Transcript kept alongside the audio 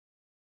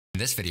In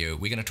this video,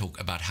 we're going to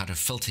talk about how to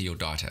filter your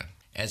data.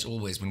 As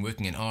always, when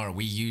working in R,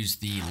 we use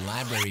the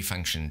library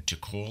function to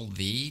call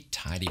the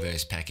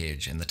tidyverse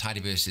package. And the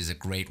tidyverse is a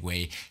great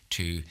way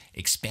to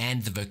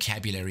expand the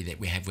vocabulary that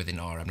we have within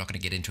R. I'm not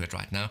going to get into it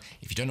right now.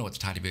 If you don't know what the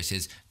tidyverse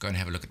is, go and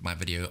have a look at my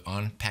video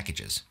on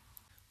packages.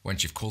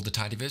 Once you've called the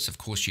tidyverse, of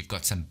course, you've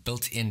got some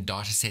built-in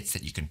data sets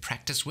that you can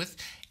practice with,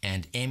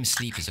 and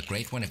mSleep is a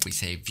great one. If we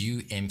say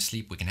view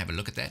mSleep, we can have a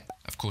look at that.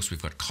 Of course,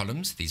 we've got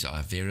columns. These are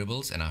our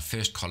variables, and our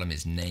first column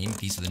is name.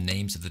 These are the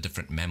names of the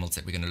different mammals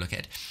that we're going to look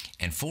at.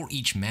 And for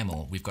each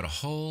mammal, we've got a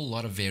whole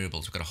lot of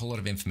variables. We've got a whole lot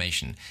of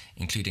information,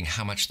 including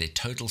how much their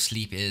total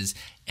sleep is,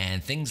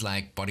 and things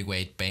like body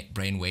weight,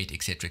 brain weight,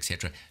 etc.,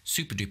 etc.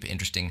 Super duper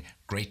interesting,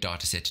 great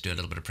data set to do a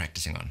little bit of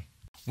practicing on.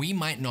 We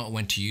might not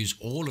want to use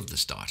all of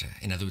this data.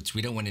 In other words,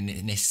 we don't want to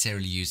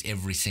necessarily use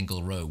every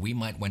single row. We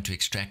might want to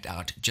extract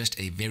out just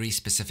a very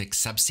specific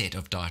subset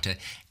of data,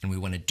 and we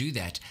want to do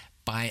that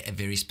by a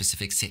very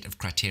specific set of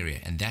criteria,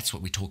 and that's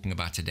what we're talking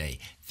about today.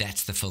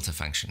 That's the filter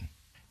function.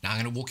 Now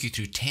I'm going to walk you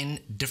through 10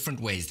 different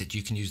ways that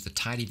you can use the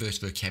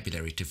tidyverse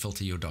vocabulary to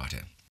filter your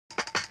data.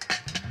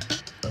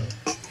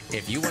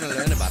 If you want to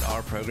learn about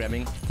R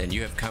programming, then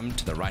you have come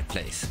to the right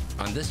place.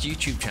 On this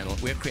YouTube channel,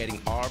 we're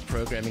creating R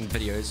programming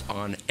videos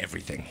on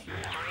everything.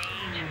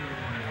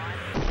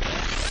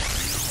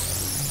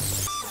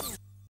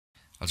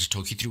 I'll just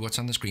talk you through what's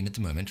on the screen at the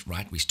moment,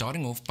 right? We're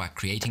starting off by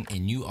creating a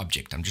new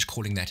object. I'm just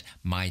calling that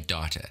my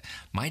data.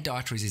 My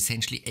data is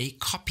essentially a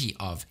copy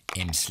of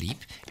mSleep,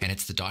 and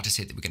it's the data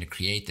set that we're going to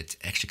create that's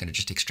actually going to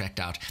just extract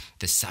out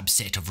the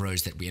subset of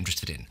rows that we're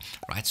interested in,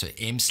 right? So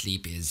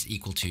mSleep is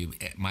equal to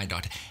my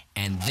data,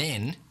 and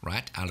then,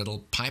 right, our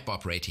little pipe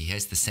operator here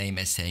is the same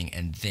as saying,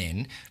 and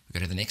then we go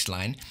to the next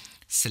line.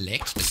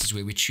 Select, this is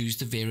where we choose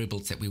the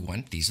variables that we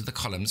want. These are the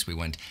columns. We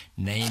want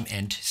name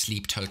and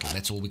sleep total.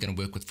 That's all we're going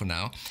to work with for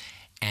now.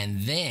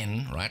 And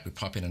then, right, we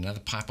pop in another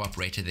pipe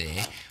operator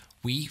there.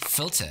 We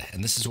filter,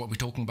 and this is what we're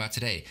talking about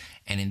today.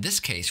 And in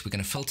this case, we're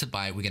going to filter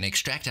by, we're going to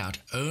extract out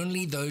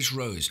only those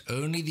rows,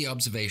 only the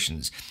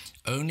observations,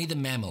 only the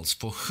mammals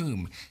for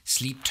whom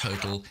sleep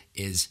total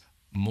is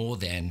more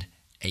than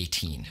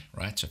 18,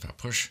 right? So if I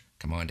push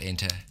Command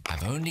Enter,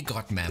 I've only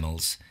got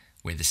mammals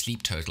where the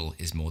sleep total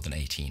is more than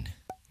 18.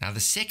 Now, the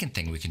second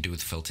thing we can do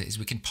with filter is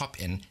we can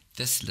pop in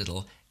this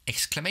little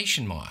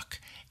exclamation mark.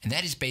 And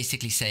that is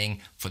basically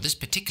saying, for this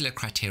particular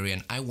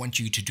criterion, I want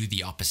you to do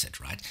the opposite,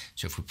 right?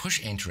 So if we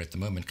push enter at the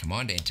moment,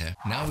 Command Enter,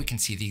 now we can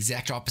see the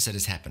exact opposite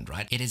has happened,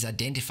 right? It is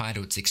identified,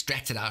 or it's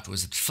extracted out, or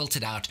it's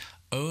filtered out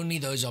only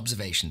those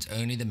observations,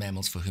 only the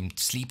mammals for whom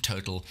sleep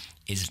total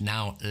is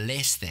now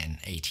less than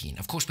 18.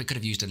 Of course, we could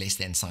have used a less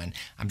than sign.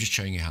 I'm just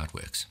showing you how it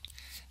works.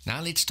 Now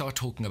let's start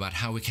talking about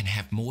how we can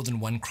have more than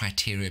one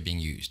criteria being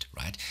used,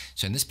 right?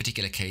 So in this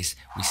particular case,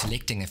 we're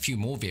selecting a few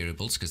more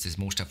variables because there's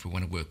more stuff we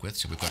want to work with.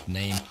 So we've got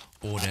name,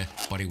 order,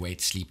 body weight,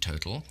 sleep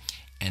total.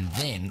 And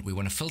then we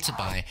want to filter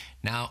by,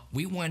 now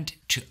we want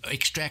to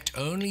extract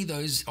only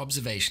those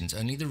observations,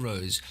 only the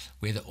rows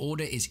where the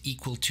order is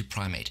equal to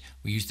primate.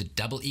 We use the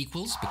double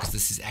equals because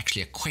this is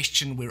actually a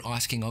question we're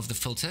asking of the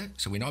filter.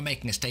 So we're not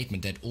making a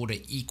statement that order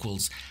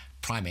equals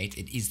primate.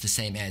 It is the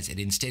same as it.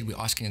 Instead, we're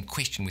asking a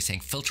question. We're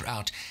saying filter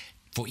out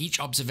for each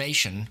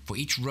observation, for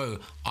each row.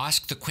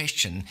 Ask the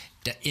question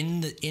that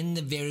in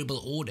the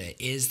variable order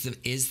is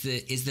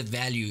the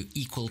value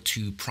equal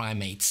to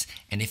primates,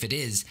 and if it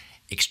is,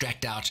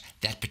 extract out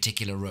that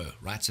particular row,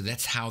 right? So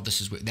that's how this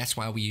is. That's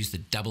why we use the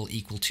double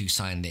equal to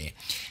sign there.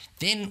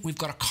 Then we've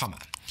got a comma,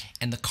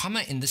 and the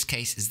comma in this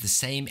case is the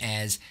same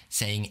as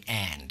saying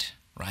and,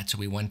 right? So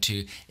we want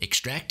to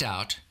extract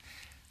out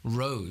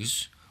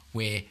rows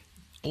where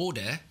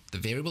order, the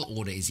variable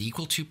order, is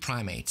equal to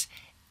primates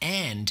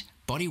and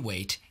body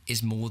weight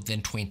is more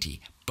than 20.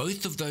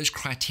 Both of those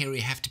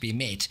criteria have to be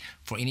met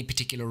for any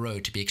particular row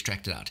to be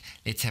extracted out.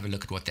 Let's have a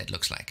look at what that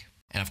looks like.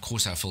 And of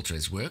course our filter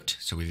has worked.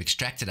 So we've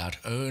extracted out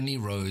only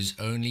rows,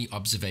 only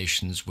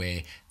observations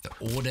where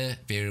the order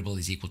variable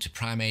is equal to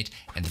primate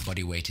and the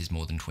body weight is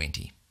more than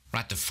 20.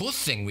 Right, the fourth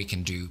thing we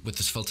can do with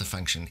this filter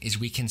function is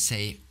we can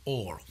say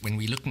or. When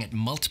we're looking at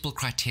multiple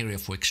criteria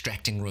for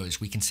extracting rows,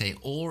 we can say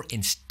or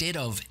instead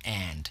of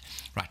and.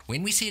 Right,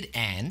 when we said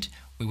and,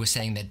 we were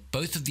saying that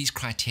both of these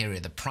criteria,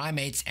 the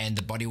primates and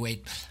the body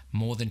weight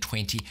more than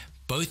 20,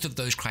 both of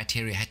those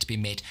criteria had to be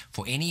met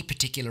for any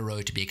particular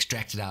row to be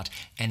extracted out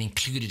and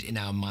included in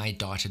our my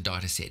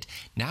data set.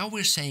 Now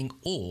we're saying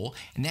or,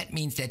 and that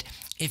means that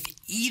if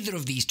either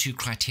of these two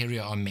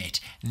criteria are met,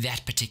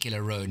 that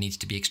particular row needs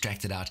to be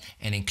extracted out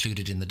and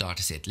included in the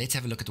data set. Let's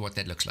have a look at what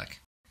that looks like.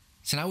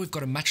 So now we've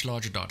got a much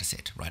larger data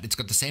set, right? It's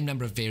got the same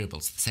number of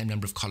variables, the same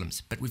number of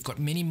columns, but we've got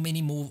many, many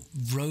more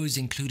rows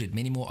included,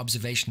 many more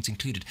observations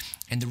included.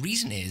 And the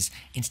reason is,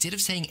 instead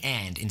of saying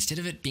and, instead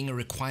of it being a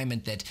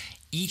requirement that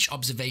each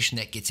observation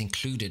that gets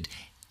included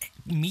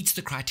meets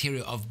the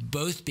criteria of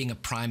both being a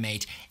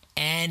primate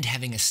and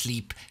having a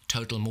sleep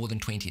total more than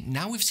 20.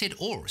 Now we've said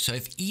or. So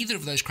if either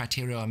of those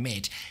criteria are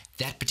met,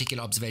 that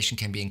particular observation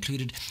can be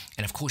included.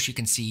 And of course, you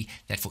can see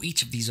that for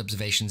each of these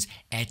observations,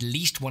 at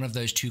least one of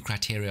those two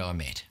criteria are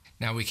met.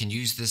 Now we can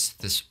use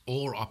this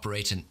OR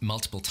operator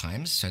multiple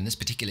times. So in this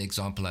particular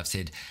example, I've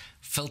said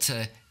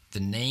filter the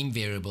name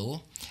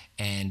variable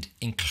and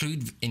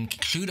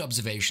include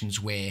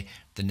observations where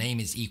the name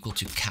is equal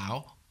to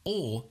cow,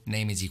 or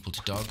name is equal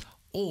to dog,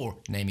 or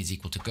name is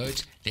equal to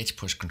goat. Let's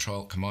push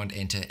Command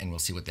Enter, and we'll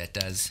see what that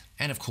does.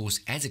 And of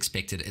course, as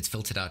expected, it's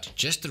filtered out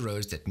just the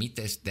rows that meet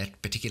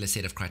that particular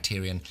set of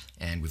criterion,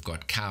 and we've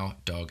got cow,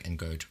 dog, and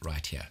goat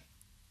right here.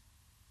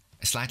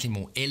 A slightly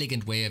more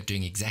elegant way of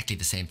doing exactly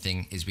the same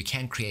thing is we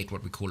can create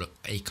what we call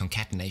a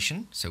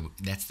concatenation. So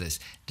that's this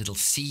little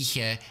C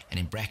here, and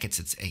in brackets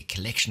it's a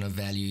collection of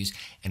values,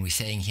 and we're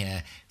saying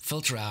here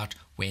filter out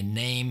where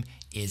name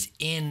is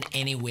in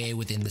anywhere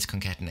within this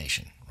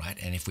concatenation, right?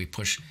 And if we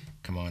push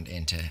Command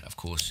Enter, of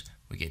course,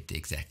 we get the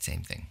exact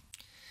same thing.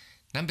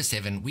 Number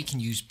 7, we can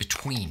use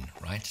between,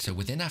 right? So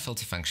within our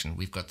filter function,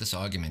 we've got this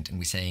argument, and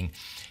we're saying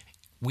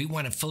we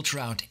want to filter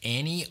out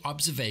any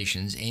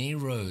observations, any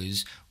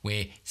rows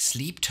where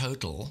sleep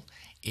total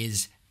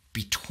is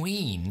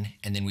between,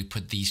 and then we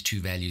put these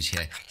two values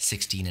here,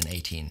 16 and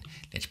 18.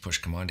 Let's push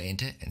Command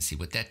Enter and see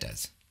what that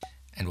does.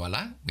 And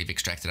voila, we've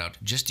extracted out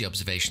just the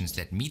observations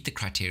that meet the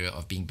criteria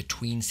of being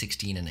between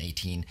 16 and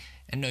 18,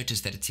 and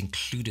notice that it's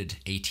included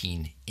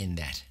 18 in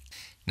that.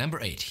 Number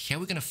 8, here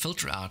we're going to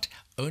filter out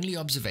only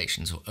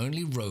observations or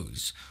only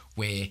rows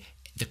where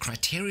the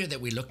criteria that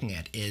we're looking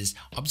at is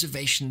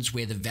observations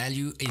where the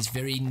value is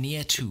very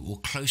near to or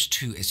close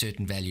to a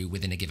certain value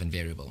within a given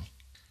variable.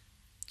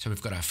 So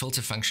we've got our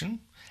filter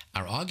function.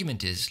 Our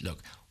argument is, look,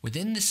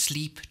 within the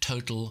sleep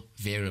total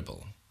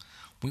variable,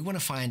 we want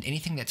to find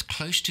anything that's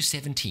close to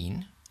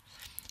 17.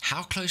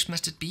 How close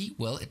must it be?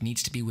 Well, it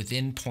needs to be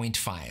within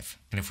 0.5.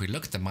 And if we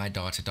look at the My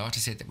Data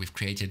dataset that we've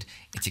created,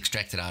 it's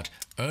extracted out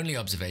only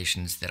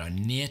observations that are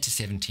near to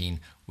 17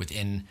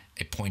 within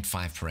a 0.5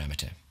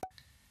 parameter.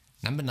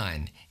 Number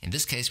 9, in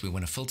this case, we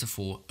want to filter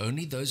for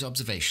only those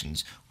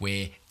observations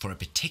where for a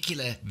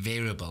particular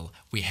variable,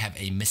 we have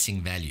a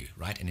missing value,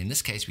 right? And in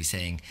this case, we're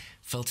saying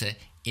filter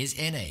is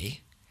NA,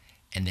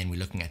 and then we're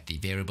looking at the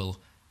variable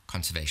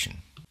conservation.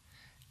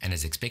 And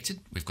as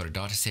expected, we've got a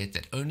data set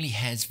that only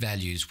has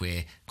values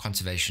where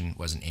conservation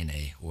was an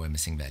NA or a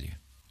missing value.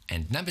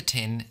 And number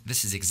 10,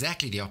 this is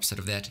exactly the opposite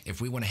of that. If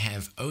we want to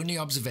have only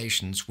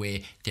observations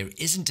where there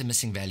isn't a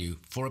missing value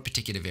for a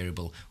particular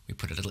variable, we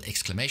put a little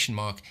exclamation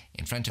mark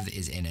in front of the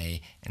is NA,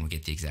 and we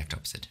get the exact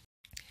opposite.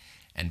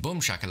 And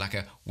boom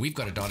shakalaka, we've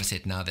got a data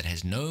set now that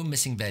has no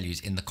missing values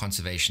in the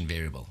conservation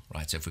variable,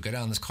 right? So if we go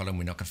down this column,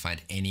 we're not going to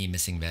find any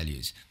missing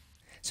values.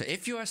 So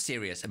if you are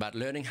serious about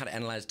learning how to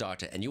analyze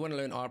data and you want to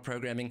learn R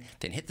programming,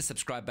 then hit the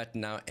subscribe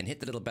button now and hit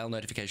the little bell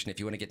notification if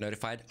you want to get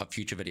notified of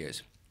future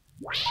videos.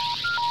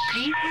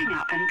 Please hang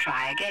up and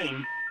try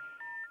again.